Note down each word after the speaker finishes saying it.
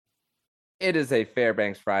It is a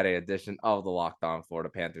Fairbanks Friday edition of the Locked On Florida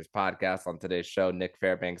Panthers podcast. On today's show, Nick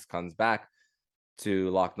Fairbanks comes back to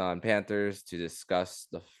Locked On Panthers to discuss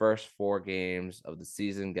the first 4 games of the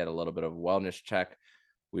season, get a little bit of wellness check.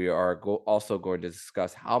 We are also going to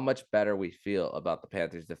discuss how much better we feel about the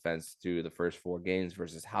Panthers defense through the first 4 games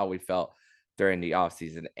versus how we felt during the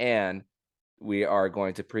offseason. And we are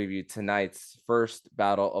going to preview tonight's first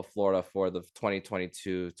Battle of Florida for the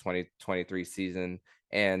 2022-2023 season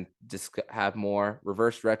and just have more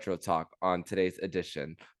reverse retro talk on today's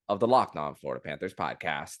edition of the Locked On Florida Panthers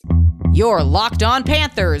podcast. Your Locked On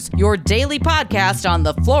Panthers, your daily podcast on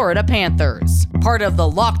the Florida Panthers. Part of the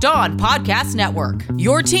Locked On Podcast Network,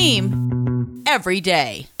 your team every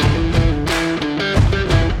day.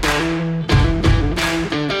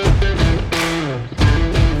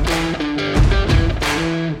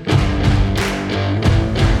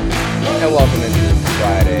 And welcome into this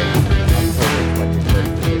Friday, October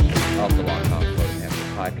 21st edition of the Locked On Florida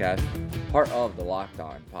Panthers podcast, part of the Locked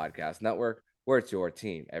On Podcast Network, where it's your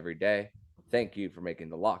team every day. Thank you for making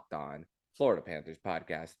the Locked On Florida Panthers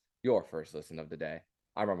podcast your first listen of the day.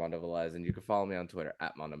 I'm Armando Velez, and you can follow me on Twitter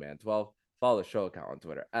at MondoMan12. Follow the show account on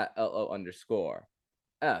Twitter at LO_FLA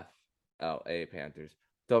Panthers.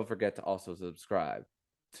 Don't forget to also subscribe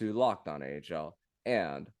to Locked On AHL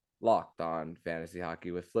and Locked On Fantasy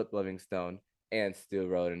Hockey with Flip Livingstone and Steel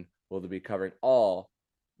Roden. We'll be covering all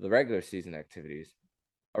the regular season activities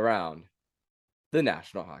around the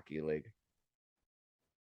National Hockey League.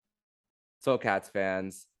 So, Cats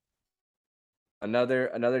fans,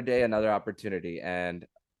 another day, another opportunity, and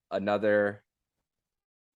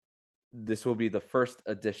this will be the first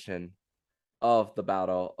edition of the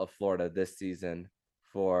Battle of Florida this season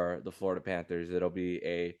for the Florida Panthers. It'll be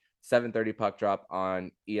a 7:30 puck drop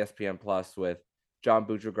on ESPN Plus with John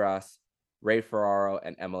Buccigross, Ray Ferraro,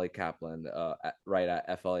 and Emily Kaplan right at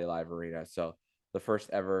FLA Live Arena. So the first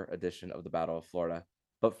ever edition of the Battle of Florida.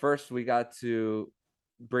 But first, we got to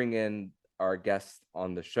bring in our guest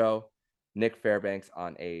on the show, Nick Fairbanks,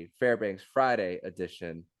 on a Fairbanks Friday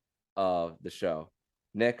edition of the show.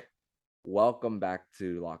 Nick, welcome back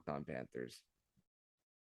to Locked On Panthers.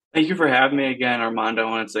 Thank you for having me again,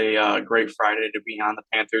 Armando. And it's a great Friday to be on. The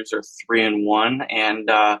Panthers are 3-1, and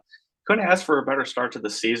couldn't ask for a better start to the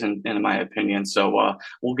season, in my opinion. So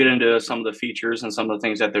we'll get into some of the features and some of the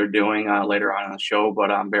things that they're doing later on in the show. But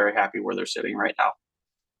I'm very happy where they're sitting right now.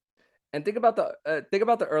 And think about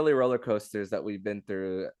the early roller coasters that we've been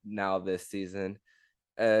through now this season,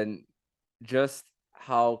 and just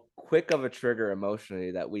how quick of a trigger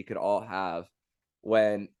emotionally that we could all have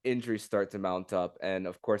when injuries start to mount up, and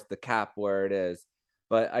of course the cap where it is.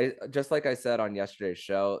 But like I said on yesterday's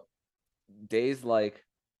show, days like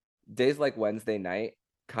Wednesday night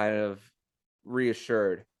kind of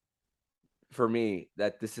reassured for me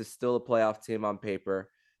that this is still a playoff team on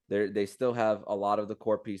paper. They still have a lot of the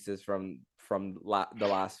core pieces from the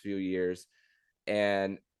last few years,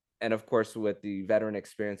 and of course with the veteran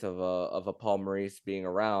experience of a Paul Maurice being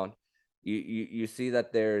around, you see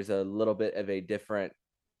that there's a little bit of a different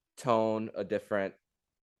tone, a different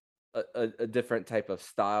type of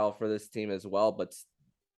style for this team as well, but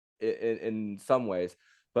in some ways,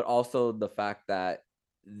 but also the fact that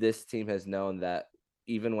this team has known that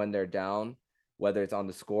even when they're down, whether it's on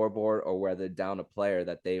the scoreboard or whether they're down a player,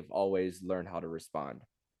 that they've always learned how to respond.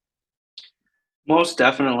 Most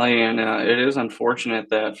definitely, and it is unfortunate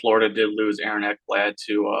that Florida did lose Aaron Ekblad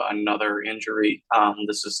to another injury.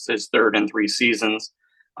 This is his third in 3 seasons,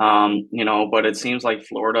 but it seems like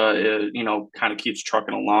Florida, kind of keeps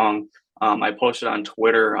trucking along. I posted on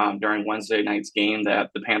Twitter during Wednesday night's game that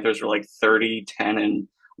the Panthers were like 30-10-1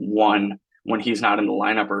 when he's not in the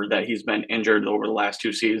lineup, or that he's been injured over the last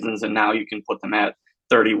 2 seasons, and now you can put them at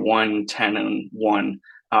 31-10-1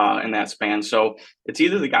 in that span. So it's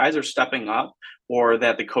either the guys are stepping up, or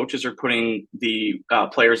that the coaches are putting the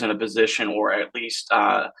players in a position, or at least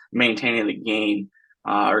maintaining the game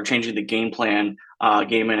or changing the game plan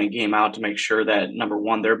game in and game out to make sure that, number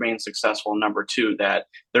one, they're being successful, and number two, that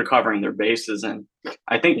they're covering their bases. And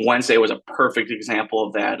I think Wednesday was a perfect example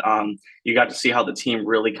of that. You got to see how the team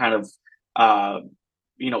really kind of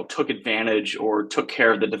took advantage or took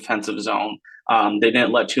care of the defensive zone. They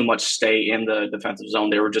didn't let too much stay in the defensive zone.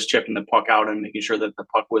 They were just chipping the puck out and making sure that the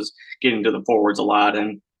puck was getting to the forwards a lot.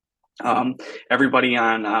 And everybody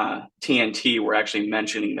on TNT were actually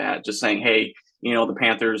mentioning that, just saying, hey, the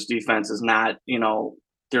Panthers defense is not,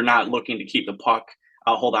 they're not looking to keep the puck,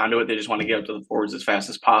 hold on to it. They just want to get up to the forwards as fast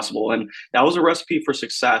as possible. And that was a recipe for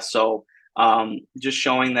success. So just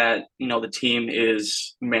showing that, the team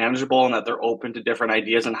is manageable and that they're open to different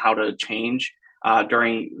ideas and how to change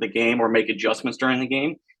during the game or make adjustments during the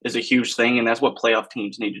game is a huge thing, and that's what playoff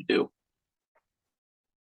teams need to do.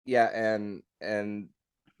 Yeah, and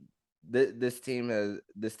this team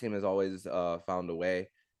has always found a way,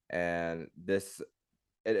 and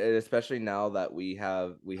especially now that we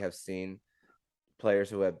have seen players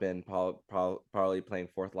who have been probably playing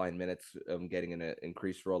fourth line minutes, getting in an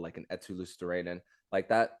increased role, like an Etu Luostarinen, like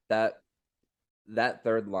that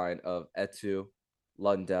third line of Etu,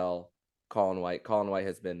 Lundell, Colin White. Colin White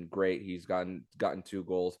has been great. He's gotten 2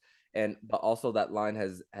 goals, but also that line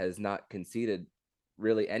has not conceded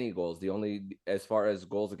really any goals. The only, as far as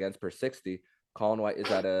goals against per 60, Colin White is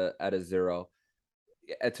at a 0.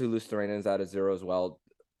 Etu Luostarinen is at a 0 as well.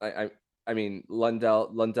 I mean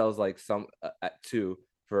Lundell's like some at 2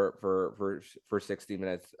 for 60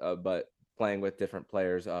 minutes, but playing with different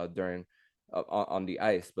players during on the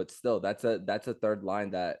ice. But still, that's a third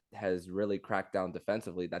line that has really cracked down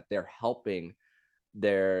defensively, that they're helping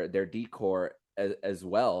their decor as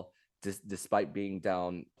well, despite being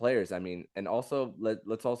down players. I mean, and also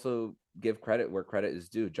let's also give credit where credit is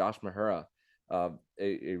due. Josh Mahura,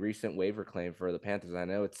 a recent waiver claim for the Panthers. I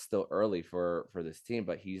know it's still early for this team,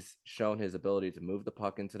 but he's shown his ability to move the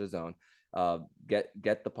puck into the zone,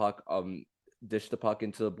 get the puck, dish the puck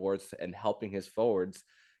into the boards, and helping his forwards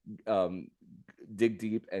dig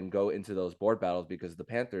deep and go into those board battles, because the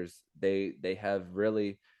Panthers, they have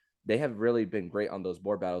really been great on those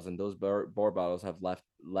board battles, and those board battles have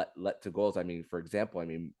led to goals. I mean, for example,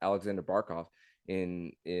 Alexander Barkov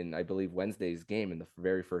in I believe Wednesday's game, in the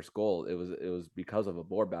very first goal, it was because of a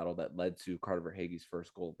board battle that led to Carter Verhaeghe's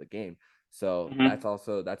first goal of the game. So that's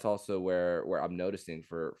also where I'm noticing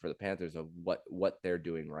for the Panthers of what they're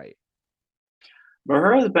doing right.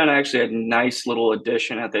 Mahura has been actually a nice little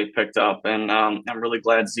addition that they picked up, and I'm really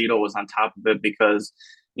glad Zito was on top of it, because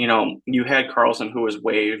you had Karlsson, who was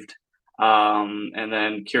waived, and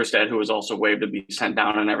then Kiersted, who was also waived to be sent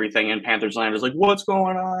down and everything. And Panthers land was like, "What's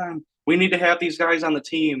going on? We need to have these guys on the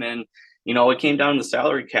team." And it came down to the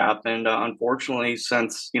salary cap, and unfortunately,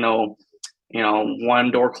 since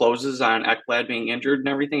one door closes on Ekblad being injured and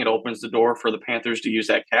everything, it opens the door for the Panthers to use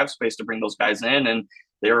that cap space to bring those guys in, and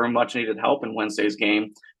they were much needed help in Wednesday's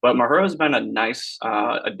game. But Mahura has been a nice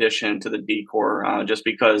addition to the decor, just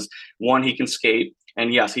because, one, he can skate,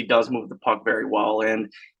 and yes, he does move the puck very well.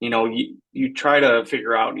 And you try to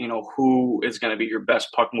figure out who is going to be your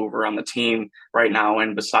best puck mover on the team right now,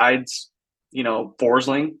 and besides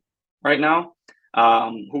Forsling right now,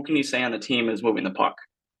 who can you say on the team is moving the puck?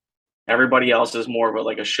 Everybody else is more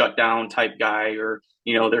of a shutdown type guy, or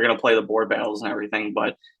they're going to play the board battles and everything.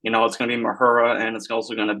 But it's going to be Mahura, and it's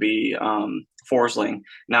also going to be Forsling.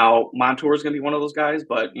 Now Montour is going to be one of those guys,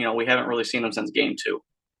 but we haven't really seen him since game 2.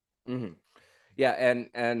 Mm-hmm. Yeah,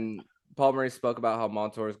 and Paul Murray spoke about how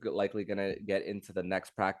Montour is likely going to get into the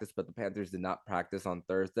next practice, but the Panthers did not practice on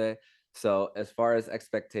Thursday. So as far as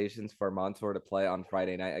expectations for Montour to play on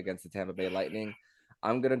Friday night against the Tampa Bay Lightning,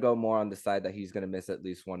 I'm going to go more on the side that he's going to miss at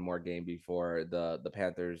least one more game before the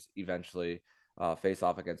Panthers eventually face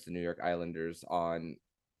off against the New York Islanders on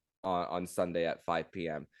Sunday at 5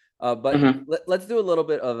 p.m. But let's do a little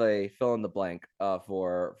bit of a fill in the blank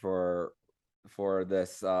for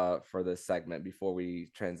this segment before we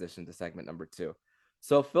transition to segment number 2.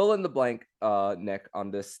 So fill in the blank, Nick, on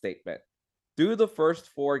this statement. Through the first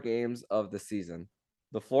 4 games of the season,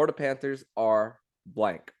 the Florida Panthers are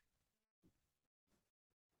blank.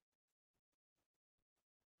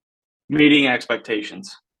 Meeting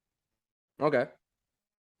expectations. Okay.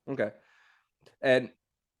 And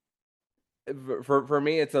for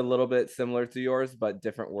me, it's a little bit similar to yours, but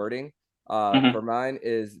different wording. For mine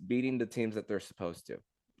is beating the teams that they're supposed to.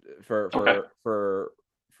 For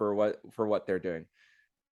what they're doing.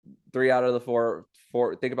 3 out of the 4.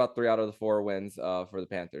 Think about 3 out of the 4 wins for the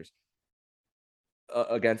Panthers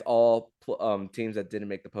against all teams that didn't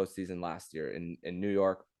make the postseason last year in New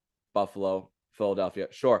York, Buffalo, Philadelphia.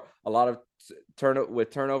 Sure, a lot of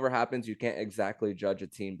turnover happens. You can't exactly judge a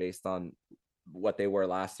team based on what they were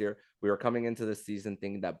last year. We were coming into the season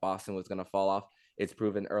thinking that Boston was going to fall off. It's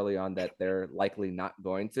proven early on that they're likely not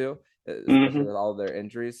going to, especially with all their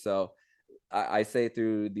injuries. So I say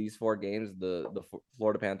through these 4 games, the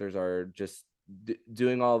Florida Panthers are just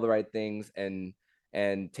doing all the right things and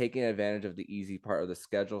taking advantage of the easy part of the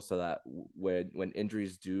schedule, so that when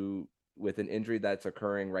injuries with an injury that's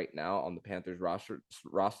occurring right now on the Panthers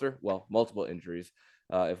roster, well, multiple injuries,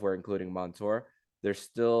 if we're including Montour, they're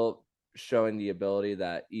still showing the ability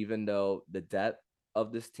that even though the depth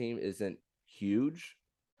of this team isn't huge,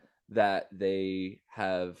 that they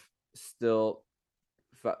have still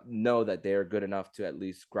know that they are good enough to at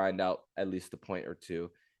least grind out at least a point or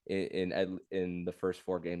 2 in the first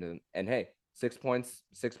 4 games. And hey, 6 points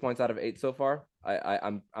out of 8 so far.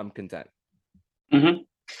 I'm content. Mm-hmm.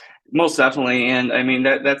 Most definitely. And I mean,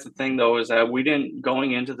 that's the thing, though, is that we didn't,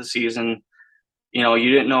 going into the season,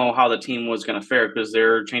 you didn't know how the team was going to fare because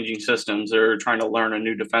they're changing systems. They're trying to learn a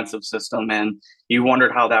new defensive system, and you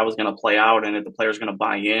wondered how that was going to play out and if the players going to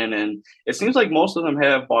buy in. And it seems like most of them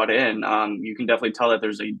have bought in. You can definitely tell that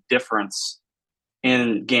there's a difference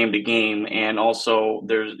in game to game, and also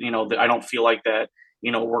there's, I don't feel like that.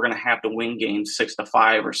 We're going to have to win games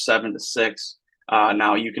 6-5 or 7-6.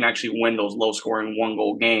 Now you can actually win those low scoring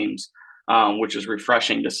 1-goal games, which is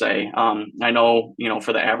refreshing to say. I know,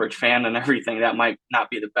 for the average fan and everything, that might not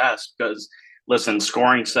be the best because, listen,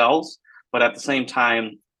 scoring sells. But at the same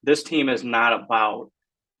time, this team is not about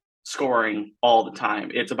scoring all the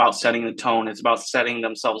time. It's about setting the tone. It's about setting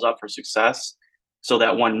themselves up for success so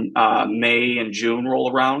that when May and June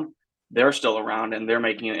roll around, they're still around and they're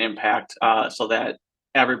making an impact, so that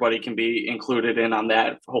everybody can be included in on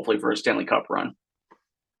that, hopefully for a Stanley Cup run.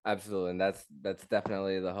 Absolutely, and that's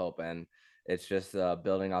definitely the hope, and it's just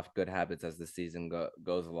building off good habits as the season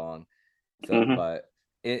goes along. So, but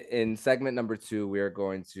in segment number 2, we are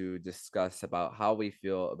going to discuss about how we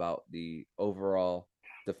feel about the overall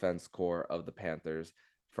defense core of the Panthers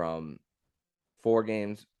from 4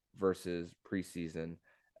 games versus preseason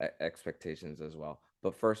expectations as well.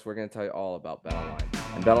 But first, we're going to tell you all about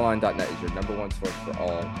BetOnline. And BetOnline.net is your number 1 source for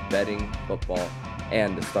all betting, football,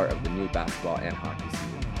 and the start of the new basketball and hockey season.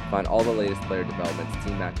 Find all the latest player developments,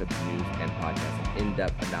 team matchups, news, and podcasts, and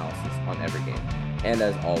in-depth analysis on every game. And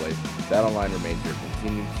as always, BetOnline remains your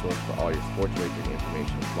continued source for all your sports wagering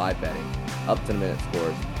information, live betting, up-to-the-minute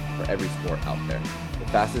scores for every sport out there. The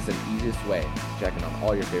fastest and easiest way to check in on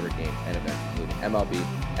all your favorite games and events, including MLB,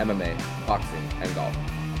 MMA, boxing, and golf.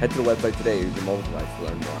 Head to the website today or use your mobile device to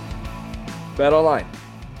learn more. BetOnline,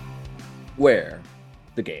 where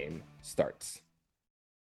the game starts.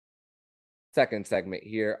 Second segment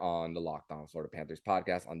here on the Locked On Florida Panthers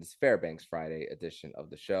podcast on this Fairbanks Friday edition of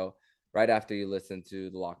the show. Right after you listen to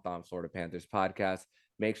the Locked On Florida Panthers podcast,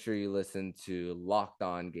 make sure you listen to Locked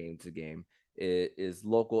On Game to Game. It is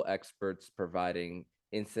local experts providing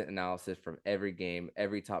instant analysis from every game,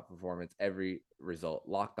 every top performance, every result.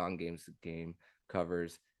 Locked On Games to Game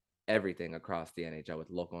covers everything across the NHL with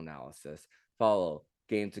local analysis. Follow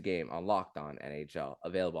Game to Game on Locked On NHL,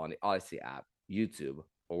 available on the Odyssey app, YouTube,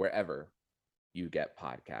 or wherever you get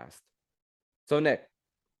podcasts. So, Nick,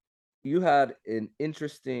 you had an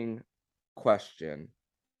interesting question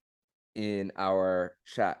in our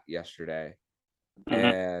chat yesterday.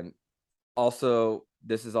 And also,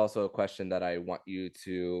 this is also a question that I want you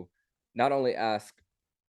to not only ask.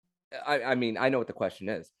 I mean, I know what the question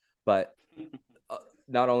is, but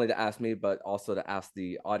not only to ask me, but also to ask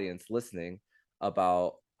the audience listening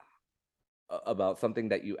about something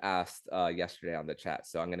that you asked yesterday on the chat.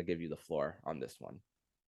 So I'm going to give you the floor on this one.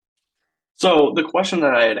 So the question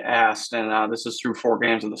that I had asked, and this is through 4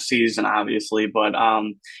 games of the season, obviously, but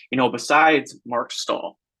besides Marc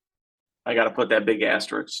Staal, I got to put that big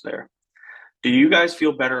asterisk there. Do you guys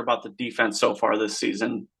feel better about the defense so far this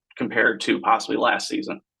season compared to possibly last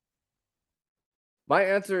season? My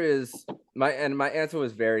answer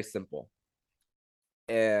was very simple.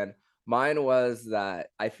 And mine was that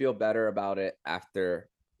I feel better about it after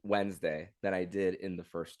Wednesday than I did in the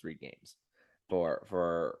first 3 games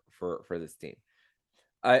for this team.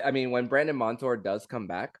 I mean, when Brandon Montour does come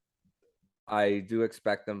back, I do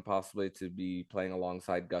expect them possibly to be playing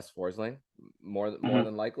alongside Gus Forsling more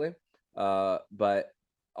than likely. But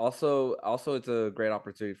also it's a great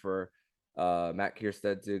opportunity for Matt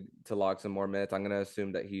Kiersted to log some more minutes. I'm going to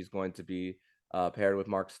assume that he's going to be paired with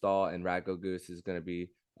Marc Staal, and Radko Gudas is going to be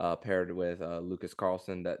paired with Lucas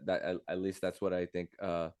Carlsson. That at least that's what I think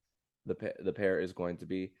the pair is going to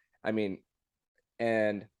be. I mean,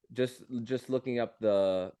 and just looking up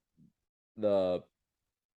the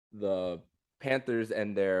Panthers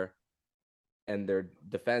and their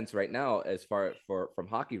defense right now, as far from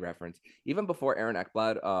Hockey Reference, even before Aaron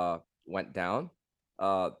Ekblad went down,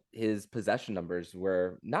 his possession numbers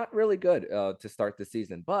were not really good to start the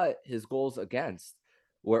season, but his goals against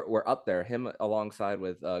were up there, him alongside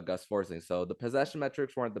with Gus Forsling. So the possession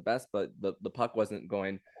metrics weren't the best, but the puck wasn't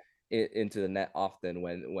going into the net often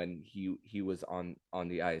when he was on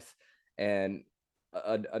the ice. And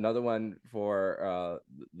another one for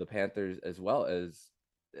the Panthers as well,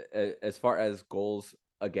 as far as goals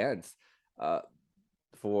against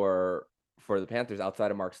for the Panthers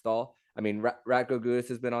outside of Marc Staal. I mean, Radko Gudas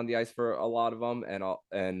has been on the ice for a lot of them,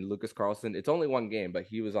 and Lucas Carlsson. It's only 1 game, but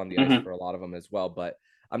he was on the ice for a lot of them as well. But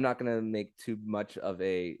I'm not going to make too much of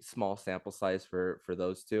a small sample size for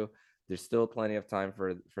those two. There's still plenty of time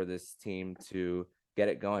for this team to get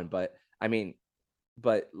it going. But I mean,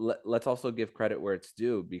 let's also give credit where it's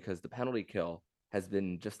due, because the penalty kill has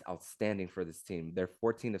been just outstanding for this team. They're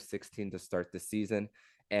 14 of 16 to start the season,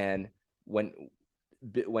 and when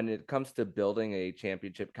it comes to building a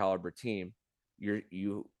championship caliber team,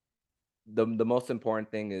 the most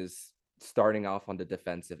important thing is starting off on the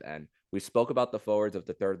defensive end. We spoke about the forwards of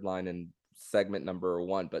the third line in segment number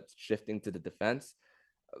 1, but shifting to the defense,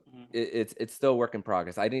 it's still work in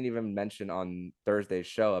progress. I didn't even mention on Thursday's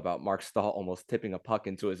show about Mark Stahl almost tipping a puck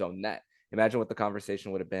into his own net. Imagine what the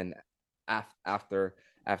conversation would have been after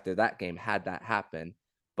that game had that happen.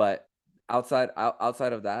 But outside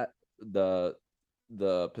of that,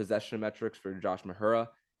 the possession metrics for Josh Mahura,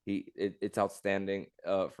 it's outstanding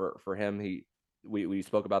for him. We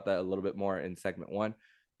spoke about that a little bit more in segment 1,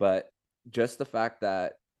 but just the fact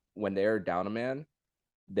that when they're down a man,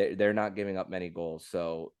 they're not giving up many goals.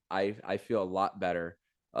 So I feel a lot better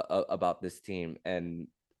about this team, and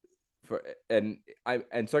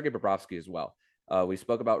Sergei Bobrovsky as well. We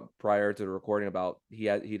spoke about prior to the recording about he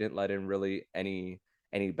didn't let in really any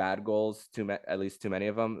bad goals, at least too many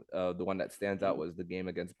of them. The one that stands out was the game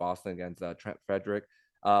against Boston against Trent Frederick.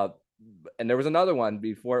 And there was another one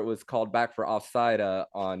before it was called back for offside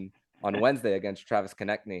on Wednesday against Travis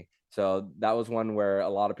Konechny. So that was one where a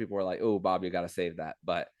lot of people were like, "Oh, Bob, you got to save that."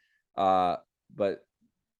 But the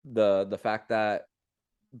fact that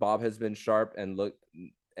Bob has been sharp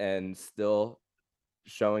and still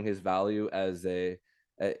showing his value as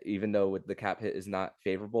even though with the cap hit is not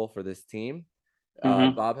favorable for this team,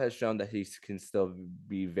 Bob has shown that he can still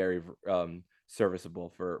be very serviceable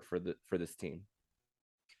for this team.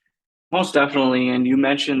 Most definitely. And you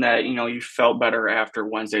mentioned that, you felt better after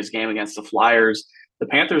Wednesday's game against the Flyers. The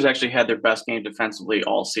Panthers actually had their best game defensively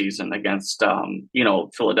all season against,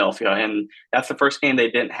 Philadelphia. And that's the first game they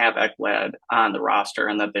didn't have Ekblad on the roster,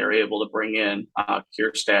 and that they were able to bring in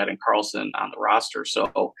Kierstad and Carlson on the roster.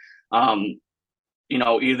 So,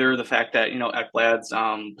 either the fact that, Ekblad's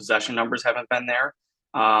possession numbers haven't been there.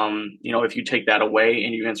 If you take that away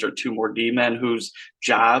and you insert 2 more D-men whose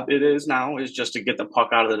job it is now is just to get the puck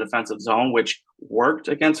out of the defensive zone, which worked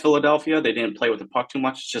against Philadelphia. They didn't play with the puck too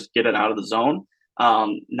much, just get it out of the zone.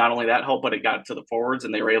 Not only that helped, but it got to the forwards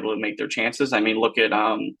and they were able to make their chances. I mean, look at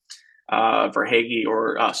Verhaeghe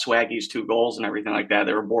or Swaggy's 2 goals and everything like that.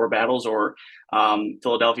 There were bore battles, or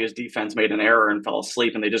Philadelphia's defense made an error and fell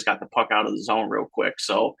asleep, and they just got the puck out of the zone real quick.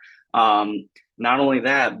 So not only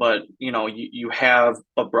that, but you have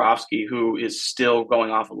Bobrovsky, who is still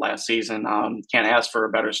going off of last season. Can't ask for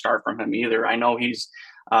a better start from him either. I know he's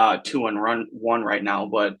 2-1 right now,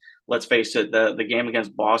 but let's face it, the game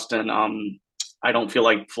against Boston, I don't feel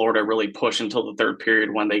like Florida really pushed until the third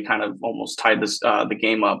period when they kind of almost tied the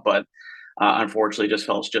game up, but unfortunately just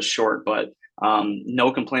fell just short. But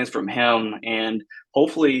no complaints from him, and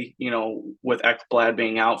hopefully, with Ekblad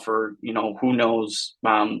being out for, who knows,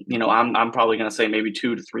 I'm probably going to say maybe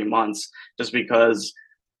 2 to 3 months, just because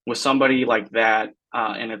with somebody like that,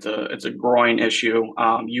 and it's a groin issue,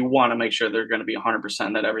 you want to make sure they're going to be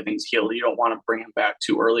 100%, that everything's healed. You don't want to bring him back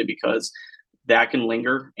too early, because that can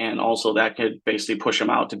linger, and also that could basically push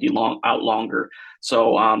him out to be out longer.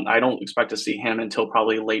 So I don't expect to see him until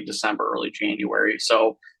probably late December, early January.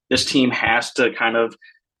 So this team has to kind of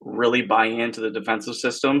really buy into the defensive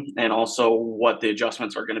system, and also what the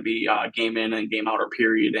adjustments are going to be game in and game out, or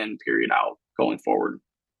period in, period out going forward.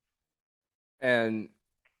 And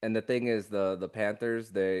the thing is, the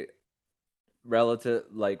Panthers, they relative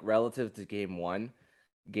to game 1,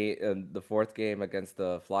 the 4th game against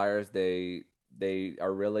the Flyers, they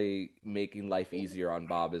are really making life easier on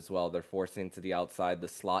Bob as well. They're forcing to the outside. The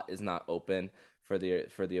slot is not open for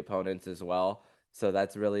the opponents as well. So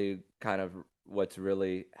that's really kind of what's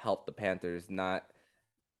really helped the Panthers not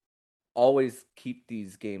always keep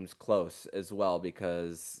these games close as well,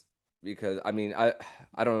 because I mean, I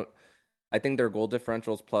think their goal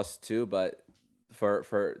differential is +2, but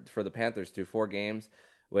for the Panthers through 4 games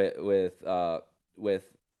with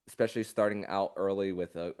especially starting out early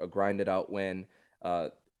with a grinded out win,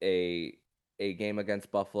 a game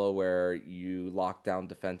against Buffalo where you lock down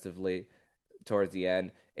defensively towards the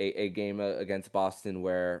end, a game against Boston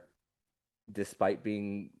where, despite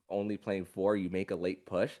being only playing 4, you make a late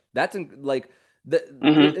push. That's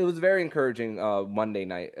it was very encouraging Monday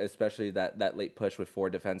night, especially that late push with 4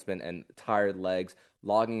 defensemen and tired legs,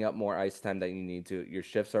 logging up more ice time than you need to. Your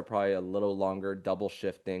shifts are probably a little longer, double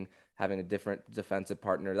shifting, having a different defensive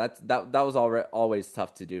partner. That was always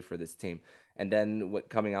tough to do for this team. And then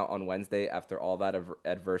coming out on Wednesday after all that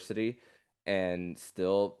adversity, and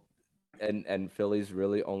still, and Philly's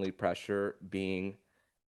really only pressure being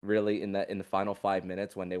really in the final 5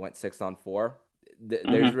 minutes when they went 6-on-4.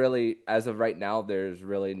 There's Mhm. really, as of right now, there's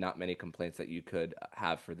really not many complaints that you could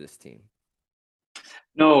have for this team.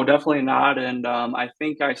 No, definitely not. And I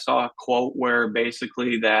think I saw a quote where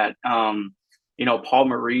basically that Paul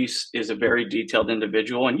Maurice is a very detailed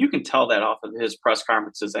individual, and you can tell that off of his press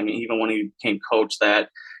conferences. I mean, even when he became coach, that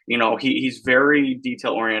he's very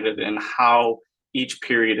detail oriented in how each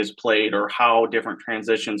period is played or how different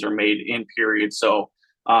transitions are made in period. So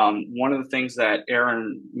one of the things that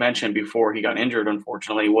Aaron mentioned before he got injured,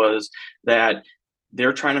 unfortunately, was that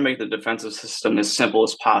they're trying to make the defensive system as simple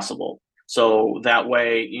as possible. So that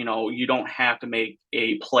way, you don't have to make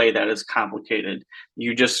a play that is complicated.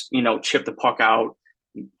 You just, chip the puck out.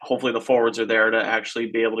 Hopefully the forwards are there to actually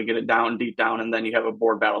be able to get it down deep down, and then you have a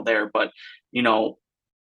board battle there. But, you know,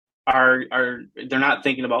 are they're not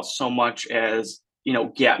thinking about so much as,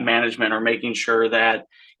 gap management or making sure that,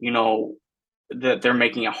 you know, that they're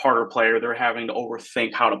making a harder play or they're having to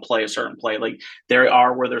overthink how to play a certain play. Like they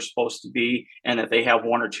are where they're supposed to be, and that they have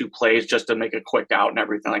one or two plays just to make a quick out and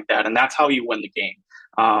everything like that. And that's how you win the game.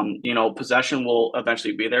 Possession will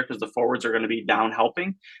eventually be there because the forwards are going to be down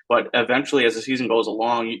helping. But eventually, as the season goes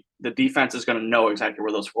along, the defense is going to know exactly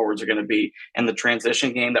where those forwards are going to be. And the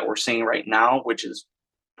transition game that we're seeing right now, which is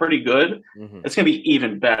pretty good, Hmm. it's going to be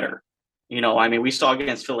even better. I mean, we saw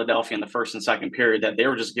against Philadelphia in the first and second period that they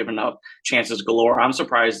were just giving up chances galore. I'm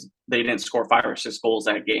surprised they didn't score 5 or 6 goals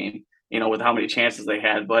that game, with how many chances they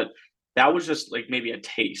had. But that was just like maybe a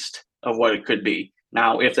taste of what it could be.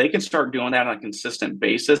 Now, if they can start doing that on a consistent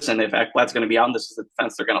basis, and if Ekblad's going to be out and this is the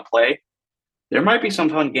defense they're going to play, there might be some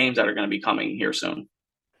fun games that are going to be coming here soon.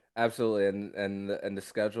 Absolutely, and the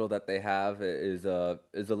schedule that they have is a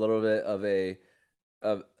little bit of a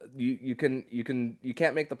of you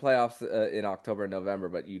can't make the playoffs in October and November,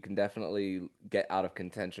 but you can definitely get out of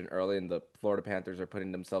contention early. And the Florida Panthers are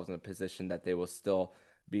putting themselves in a position that they will still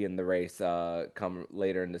be in the race come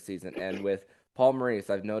later in the season. And with Paul Maurice,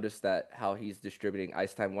 I've noticed that how he's distributing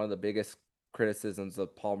ice time. One of the biggest criticisms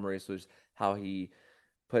of Paul Maurice was how he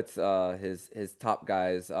puts his top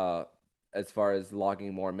guys as far as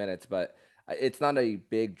logging more minutes, but it's not a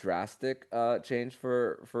big drastic change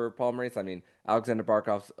for Paul Maurice. I mean, Alexander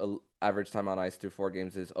Barkov's average time on ice through 4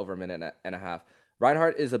 games is over a minute and a half.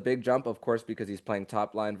 Reinhart is a big jump, of course, because he's playing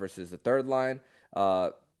top line versus the third line.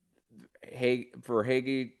 Uh, for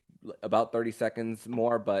Hagee, about 30 seconds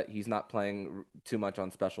more, but he's not playing too much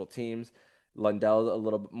on special teams. Lundell a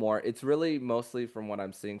little bit more. It's really mostly from what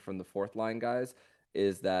I'm seeing from the fourth line guys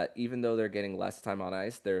is that even though they're getting less time on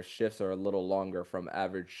ice, their shifts are a little longer from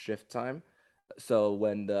average shift time. So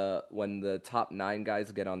when the top 9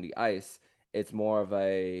 guys get on the ice, it's more of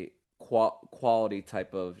a quality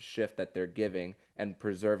type of shift that they're giving and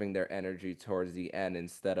preserving their energy towards the end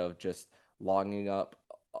instead of just logging up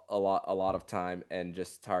a lot of time and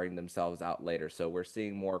just tiring themselves out later. So we're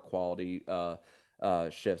seeing more quality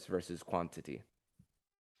shifts versus quantity.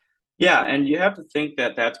 Yeah, and you have to think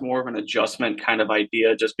that that's more of an adjustment kind of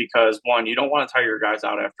idea, just because one, you don't want to tire your guys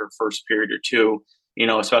out after first period or two,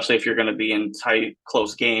 especially if you're going to be in tight,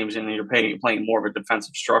 close games and you're playing more of a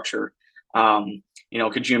defensive structure.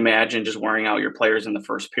 Could you imagine just wearing out your players in the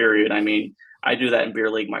first period? I mean, I do that in beer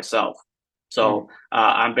league myself. Mhm. So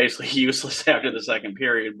I'm basically useless after the second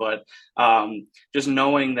period. But just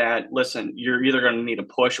knowing that, listen, you're either going to need a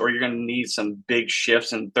push or you're going to need some big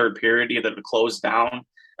shifts in third period, either to close down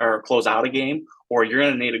or close out a game, or you're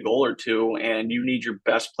going to need a goal or two, and you need your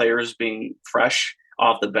best players being fresh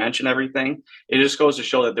off the bench and everything. It just goes to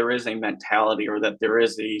show that there is a mentality or that there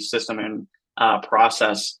is a system and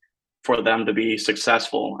process for them to be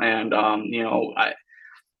successful. And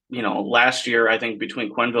last year I think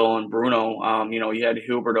between Quenneville and Bruno, you had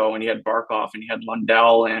Huberto and you had Barkov and you had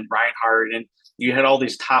Lundell and Reinhardt, and you had all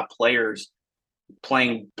these top players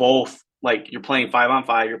playing both. Like you're playing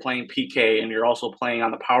 5-on-5, you're playing PK, and you're also playing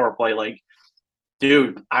on the power play. Like,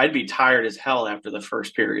 dude, I'd be tired as hell after the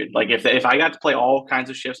first period. Like if I got to play all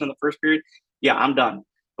kinds of shifts in the first period, yeah, I'm done.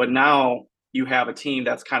 But now you have a team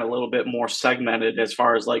that's kind of a little bit more segmented as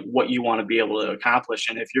far as like what you want to be able to accomplish.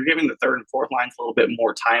 And if you're giving the third and fourth lines a little bit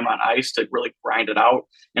more time on ice to really grind it out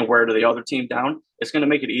and wear to the other team down, it's going to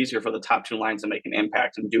make it easier for the top two lines to make an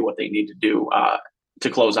impact and do what they need to do to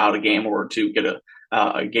close out a game or to get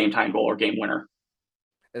a game time goal or game winner.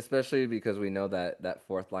 Especially because we know that that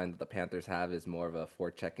fourth line that the Panthers have is more of a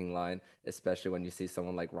forechecking line, especially when you see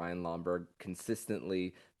someone like Ryan Lomberg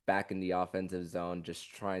consistently back in the offensive zone,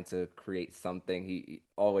 just trying to create something. He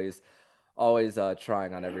always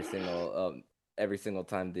trying on every single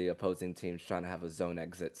time the opposing team's trying to have a zone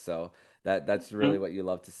exit. So That's really what you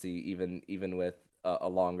love to see, even with a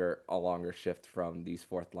longer shift from these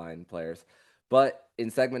fourth line players. But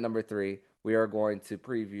in segment number 3, we are going to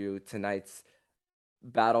preview tonight's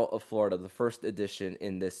Battle of Florida, the first edition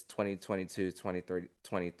in this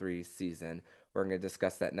 2022-2023 season. We're going to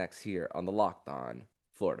discuss that next here on the Locked On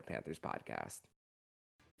Florida Panthers podcast.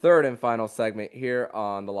 Third and final segment here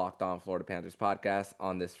on the Locked On Florida Panthers podcast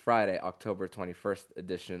on this Friday, October 21st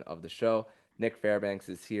edition of the show. Nick Fairbanks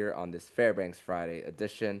is here on this Fairbanks Friday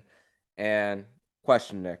edition. And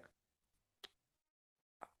question, Nick.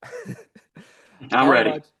 I'm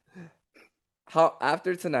ready.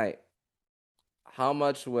 After tonight, how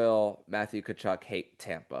much will Matthew Tkachuk hate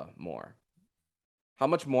Tampa more? How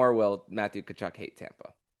much more will Matthew Tkachuk hate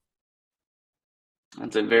Tampa?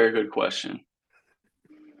 That's a very good question.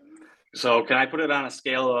 So can I put it on a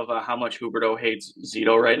scale of how much Huberdeau hates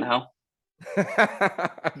Zito right now?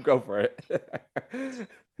 Go for it.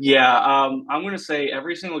 Yeah, I'm going to say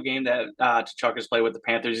every single game that Tkachuk has played with the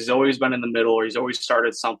Panthers, he's always been in the middle, or he's always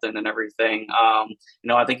started something and everything. I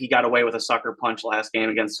think he got away with a sucker punch last game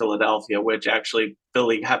against Philadelphia, which actually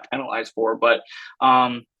Philly got penalized for. But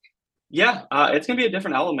it's going to be a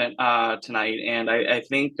different element tonight, and I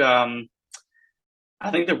think the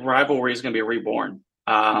rivalry is going to be reborn.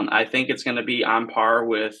 I think it's going to be on par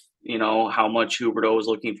with how much Huberdeau is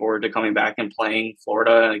looking forward to coming back and playing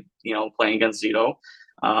Florida, playing against Zito.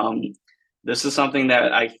 This is something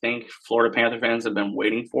that I think Florida Panther fans have been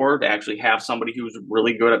waiting for, to actually have somebody who's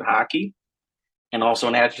really good at hockey and also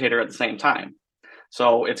an agitator at the same time.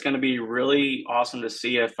 So it's going to be really awesome to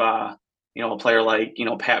see if, a player like,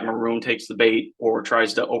 Pat Maroon takes the bait or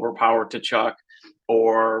tries to overpower Tkachuk,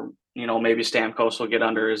 or, maybe Stamkos will get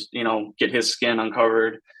under his, get his skin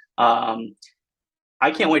uncovered. I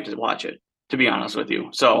can't wait to watch it, to be honest with you.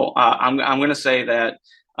 So I'm going to say that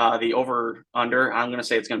the over under, I'm going to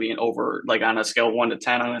say it's going to be an over, like on a scale of 1 to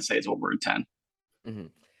 10, I'm going to say it's over a 10. Mm-hmm.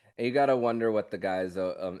 And you got to wonder what the guys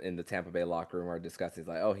in the Tampa Bay locker room are discussing. It's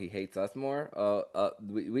like, oh, he hates us more.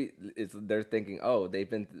 They're thinking, oh,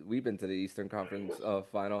 we've been to the Eastern Conference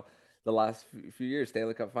final the last few years,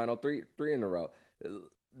 Stanley Cup final three in a row.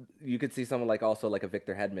 You could see someone like a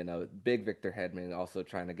Victor Hedman, a big Victor Hedman, also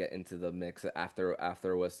trying to get into the mix after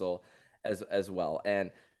a whistle as well.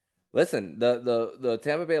 And listen, the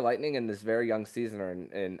Tampa Bay Lightning in this very young season are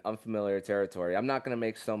in unfamiliar territory. I'm not going to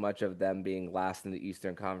make so much of them being last in the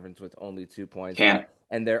Eastern Conference with only 2 points.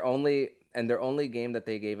 And their only game that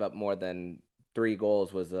they gave up more than 3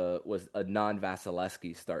 goals was a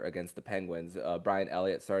non-Vasilevsky start against the Penguins. Brian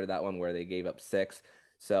Elliott started that one where they gave up 6.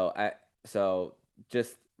 So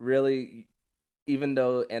just really, even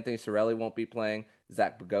though Anthony Cirelli won't be playing,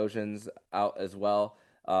 Zach Bogosian's out as well.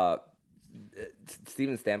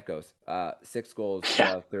 Steven Stamkos, 6 goals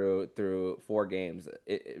through 4 games.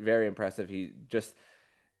 Very impressive. He just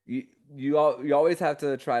you always have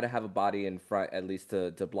to try to have a body in front, at least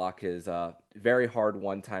to block his very hard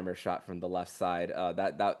one-timer shot from the left side.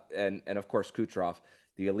 And of course Kucherov,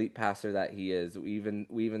 the elite passer that he is. We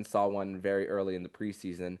even saw one very early in the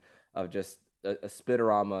preseason of just a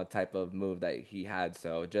spitorama type of move that he had.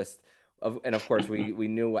 So and of course we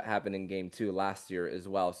knew what happened in game 2 last year as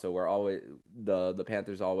well. So we're always the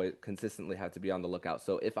Panthers always consistently have to be on the lookout.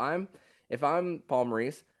 So if I'm Paul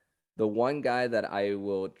Maurice, the one guy that I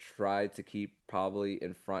will try to keep probably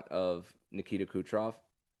in front of Nikita Kucherov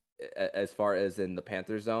as far as in the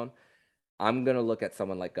Panther zone, I'm gonna look at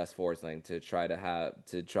someone like Gus Forsling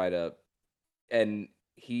and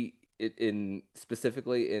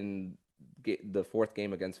specifically in the 4th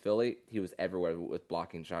game against Philly, he was everywhere with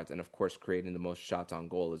blocking shots and of course creating the most shots on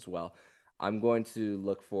goal as well. I'm going to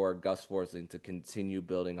look for Gus Forsling to continue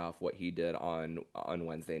building off what he did on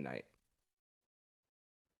Wednesday night.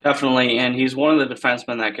 Definitely, and he's one of the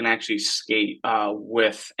defensemen that can actually skate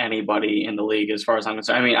with anybody in the league, as far as I'm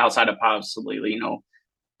concerned. I mean, outside of possibly,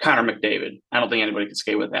 Connor McDavid. I don't think anybody can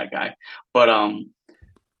skate with that guy. But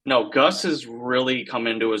no, Gus has really come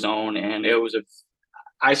into his own, and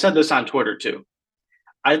I said this on Twitter too.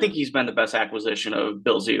 I think he's been the best acquisition of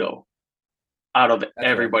Bill Zito out of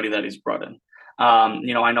everybody that he's brought in.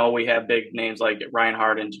 I know we have big names like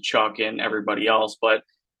Reinhart and Tkachuk and everybody else, but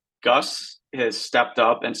Gus has stepped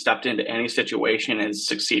up and stepped into any situation and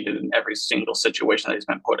succeeded in every single situation that he's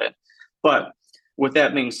been put in. But with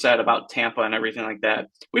that being said about Tampa and everything like that,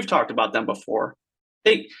 we've talked about them before.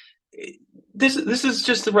 This is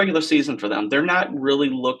just the regular season for them. They're not really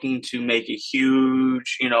looking to make a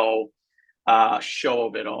huge, show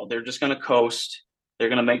of it all. They're just going to coast. They're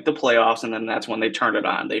going to make the playoffs, and then that's when they turn it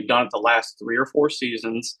on. They've done it the last 3 or 4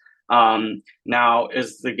 seasons. Now,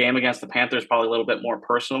 is the game against the Panthers probably a little bit more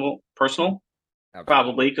personal?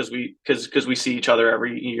 probably because we see each other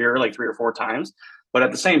every year, like 3 or 4 times. But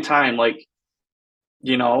at the same time, like,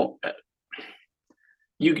 you know,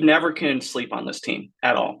 you never can sleep on this team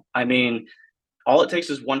at all. I mean, all it takes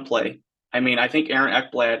is one play. I mean, I think Aaron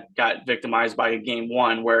Ekblad got victimized by game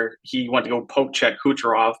one where he went to go poke check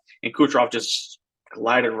Kucherov, and Kucherov just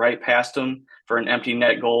glided right past him for an empty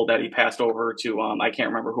net goal that he passed over to I can't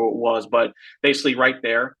remember who it was, but basically right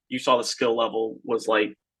there, you saw the skill level was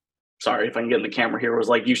like, sorry if I can get in the camera here, was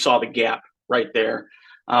like you saw the gap right there.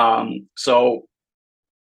 So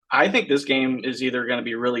I think this game is either going to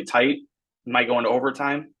be really tight, might go into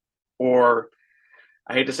overtime, or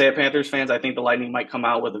I hate to say it, Panthers fans, I think the Lightning might come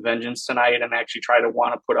out with a vengeance tonight and actually try to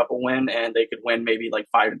want to put up a win, and they could win maybe like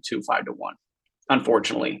 5-2, 5-1,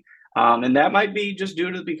 unfortunately. And that might be just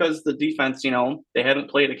due to because the defense, they haven't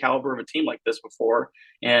played a caliber of a team like this before,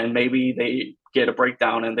 and maybe they get a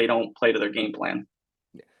breakdown and they don't play to their game plan.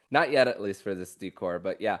 Not yet, at least for this decor,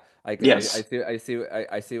 but yeah, Yes,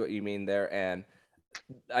 I see what you mean there, and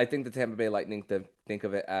I think the Tampa Bay Lightning think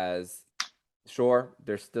of it as sure,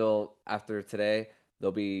 there's still after today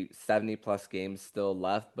there'll be 70 plus games still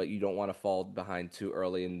left, but you don't want to fall behind too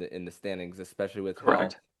early in the standings, especially with how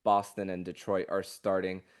correct. Boston and Detroit are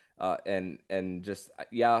starting. And just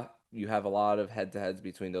yeah, you have a lot of head-to-heads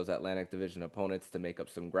between those Atlantic Division opponents to make up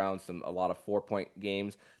some ground, a lot of 4-point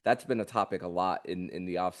games. That's been a topic a lot in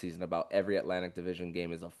the offseason about every Atlantic Division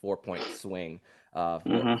game is a 4-point swing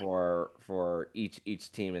Mm-hmm. for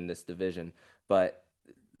each team in this division. But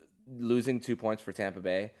losing 2 points for Tampa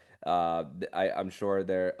Bay, I'm sure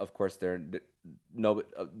of course no,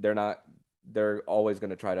 they're not. They're always going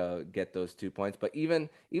to try to get those 2 points. But even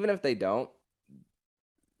if they don't,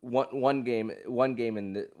 one game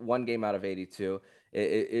out of 82,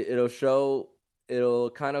 it'll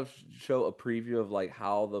kind of show a preview of like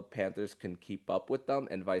how the Panthers can keep up with them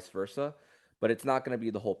and vice versa. But it's not going to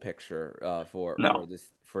be the whole picture No.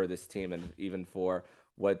 for this team and even for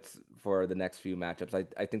the next few matchups.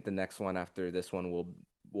 I think the next one after this one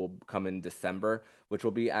will come in December, which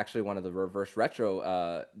will be actually one of the reverse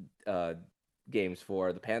retro games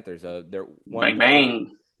for the Panthers. They're Bang,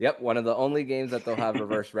 bang. Yep, one of the only games that they'll have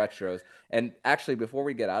reverse retros. And actually, before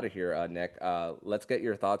we get out of here, Nick, let's get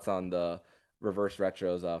your thoughts on the reverse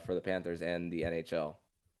retros for the Panthers and the NHL.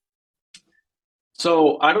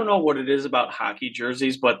 So I don't know what it is about hockey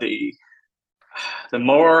jerseys, but the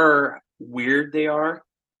more weird they are,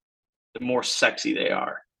 the more sexy they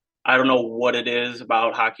are. I don't know what it is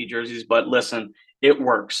about hockey jerseys, but listen, it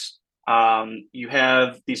works. You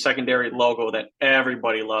have the secondary logo that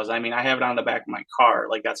everybody loves. I mean, I have it on the back of my car.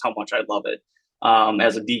 Like, that's how much I love it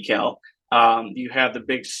as a decal. You have the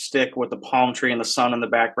big stick with the palm tree and the sun in the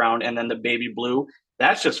background, and then the baby blue.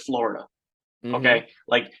 That's just Florida. Mm-hmm. Okay.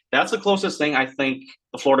 Like, that's the closest thing I think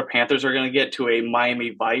the Florida Panthers are going to get to a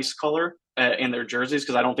Miami Vice color in their jerseys,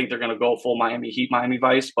 because I don't think they're going to go full Miami Heat, Miami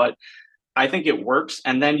Vice, but I think it works.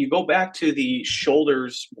 And then you go back to the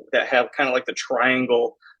shoulders that have kind of like the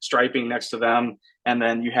triangle striping next to them. And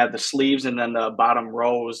then you have the sleeves and then the bottom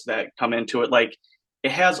rows that come into it. Like,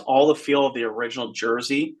 it has all the feel of the original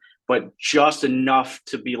jersey, but just enough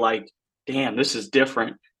to be like, damn, this is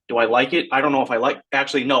different. Do I like it? I don't know if I like,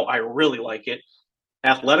 actually, no, I really like it.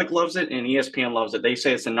 Athletic loves it and ESPN loves it. They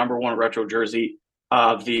say it's the number one retro jersey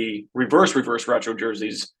of the reverse retro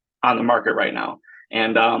jerseys on the market right now.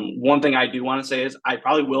 And one thing I do want to say is I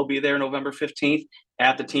probably will be there November 15th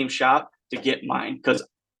at the team shop to get mine, because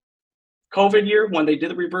COVID year, when they did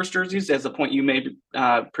the reverse jerseys, as the point you made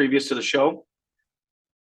previous to the show,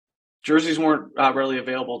 jerseys weren't really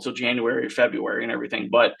available until January, February, and everything.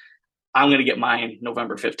 But I'm going to get mine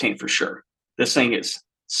November 15th for sure. This thing is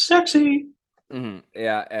sexy. Mm-hmm.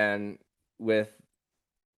 Yeah,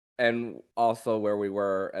 and also where we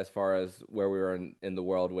were as far as where we were in the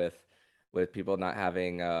world with people not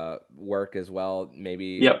having work as well.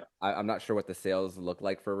 Maybe Yep. I'm not sure what the sales look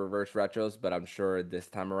like for reverse retros, but I'm sure this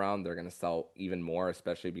time around they're going to sell even more,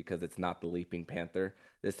 especially because it's not the Leaping Panther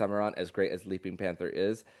this time around, as great as Leaping Panther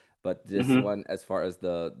is. But this Mm-hmm. one, as far as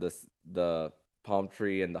the palm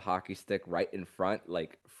tree and the hockey stick right in front,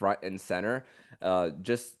 like front and center,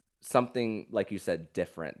 just something like you said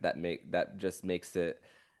different that just makes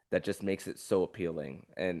it so appealing,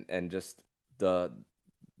 and just the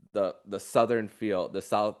the southern feel, the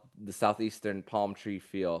southeastern palm tree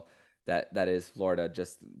feel that is Florida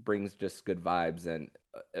just brings just good vibes and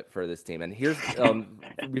for this team. And here's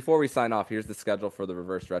before we sign off, here's the schedule for the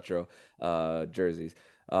reverse retro jerseys.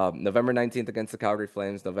 November 19th against the Calgary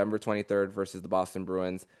Flames, November 23rd versus the Boston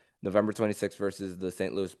Bruins, November 26th versus the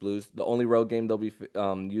St. Louis Blues. The only road game they'll be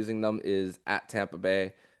using them is at Tampa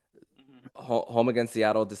Bay, home against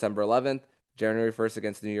Seattle December 11th, January 1st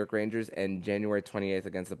against the New York Rangers, and January 28th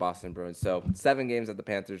against the Boston Bruins. So 7 games that the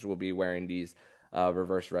Panthers will be wearing these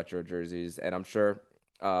reverse retro jerseys, and I'm sure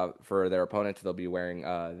for their opponents they'll be wearing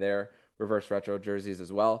their reverse retro jerseys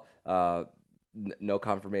as well. No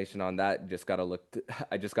confirmation on that. I just gotta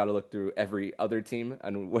look through every other team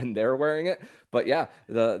and when they're wearing it. But yeah,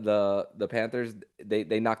 the Panthers,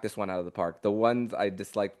 they knocked this one out of the park. The ones I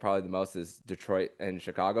disliked probably the most is Detroit and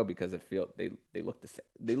Chicago, because they look the same.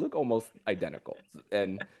 They look almost identical,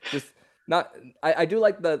 and just not. I do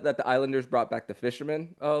like that the Islanders brought back the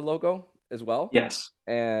fisherman logo as well. Yes,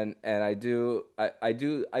 and I do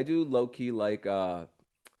low key like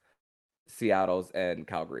Seattle's and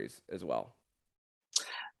Calgary's as well.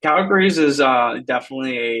 Calgary's is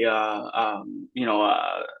definitely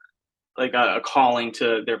like a calling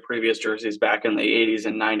to their previous jerseys back in the 80s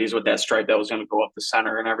and 90s with that stripe that was going to go up the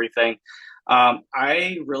center and everything.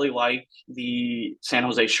 I really like the San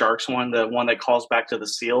Jose Sharks one, the one that calls back to the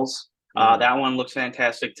seals. That one looks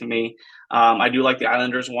fantastic to me. I do like the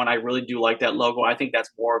Islanders one. I really do like that logo. I think that's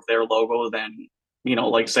more of their logo than,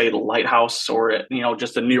 like say the lighthouse or,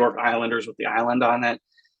 just the New York Islanders with the island on it.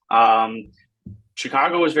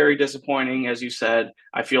 Chicago was very disappointing, as you said.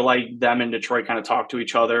 I feel like them and Detroit kind of talked to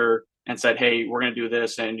each other and said, hey, we're going to do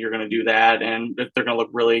this and you're going to do that. And they're going to look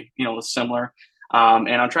really, similar. And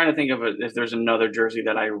I'm trying to think of if there's another jersey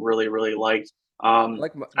that I really, really liked. I felt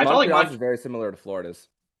like Montreal's is very similar to Florida's.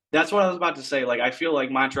 That's what I was about to say. Like, I feel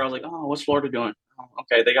like Montreal's like, oh, what's Florida doing? Oh,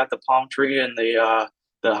 okay, they got the palm tree and the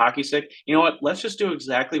hockey stick. You know what? Let's just do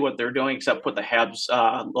exactly what they're doing, except put the Habs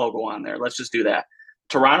logo on there. Let's just do that.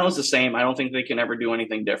 Toronto's the same. I don't think they can ever do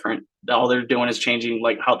anything different. All they're doing is changing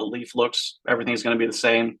like how the leaf looks. Everything's going to be the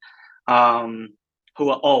same. I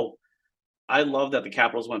love that the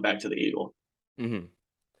Capitals went back to the Eagle.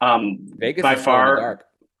 Mm-hmm. Vegas by is far, dark.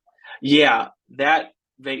 Yeah, that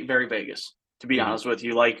very Vegas. To be honest with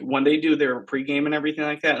you, like when they do their pregame and everything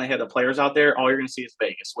like that, and they have the players out there, all you're going to see is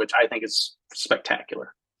Vegas, which I think is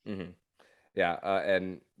spectacular. Mm-hmm. Yeah,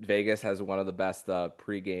 and Vegas has one of the best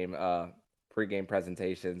pregame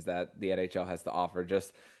presentations that the NHL has to offer.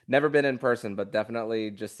 Just never been in person, but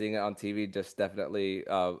definitely just seeing it on TV. Just definitely,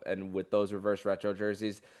 and with those reverse retro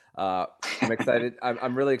jerseys, I'm excited.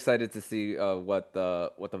 I'm really excited to see what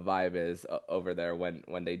the vibe is over there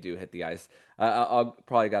when they do hit the ice. I'll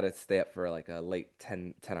probably got to stay up for like a late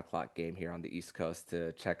 10 o'clock game here on the East Coast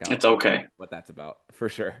to check out. It's okay. What that's about, for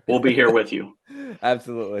sure. We'll be here with you.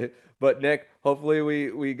 Absolutely. But Nick, hopefully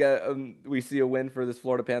we see a win for this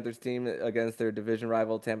Florida Panthers team against their division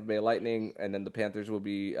rival Tampa Bay Lightning, and then the Panthers will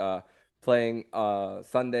be playing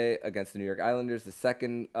Sunday against the New York Islanders, the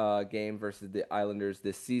second game versus the Islanders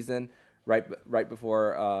this season, right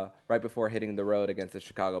before hitting the road against the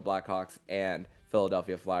Chicago Blackhawks and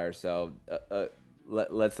Philadelphia Flyers. So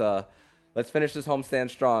let's finish this homestand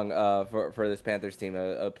strong for this Panthers team,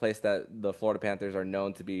 a place that the Florida Panthers are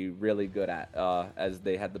known to be really good at, as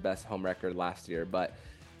they had the best home record last year. But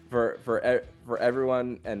for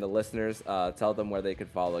everyone and the listeners, tell them where they could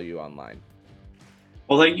follow you online.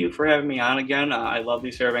 Well, thank you for having me on again. I love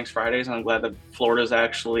these Fairbanks Fridays, and I'm glad that Florida's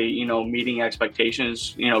actually, meeting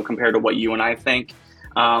expectations, compared to what you and I think.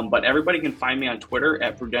 But everybody can find me on Twitter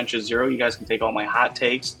at Prudentia0. You guys can take all my hot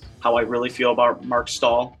takes, how I really feel about Mark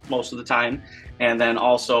Stahl most of the time, and then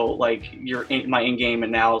also like my in-game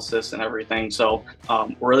analysis and everything. So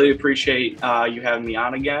really appreciate you having me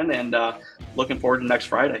on again, and looking forward to next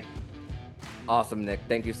Friday. Awesome, Nick.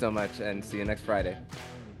 Thank you so much, and see you next Friday.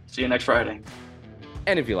 See you next Friday.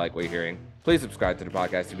 And if you like what you're hearing, please subscribe to the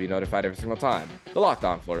podcast to be notified every single time the Locked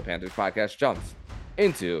On Florida Panthers podcast jumps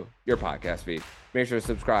into your podcast feed. Make sure to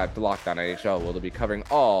subscribe to Locked On NHL, where they'll be covering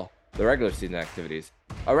all the regular season activities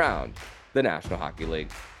around the National Hockey League.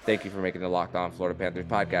 Thank you for making the Locked On Florida Panthers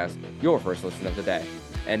podcast your first listen of the day.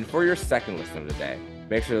 And for your second listen of the day,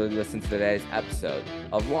 make sure to listen to today's episode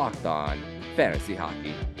of Locked On Fantasy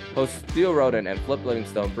Hockey. Hosts Theo Roden and Flip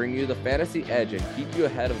Livingstone bring you the fantasy edge and keep you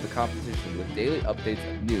ahead of the competition with daily updates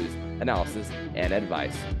of news, analysis, and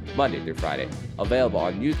advice, Monday through Friday. Available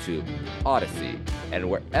on YouTube, Odyssey, and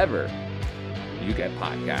wherever you get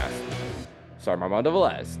podcasts. Sorry, Armando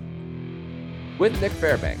Velez with Nick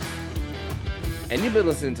Fairbanks. And you've been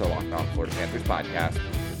listening to the Locked On Florida Panthers podcast,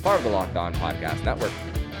 part of the Locked On Podcast Network.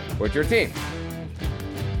 Where's your team?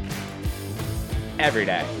 Every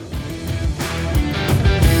day.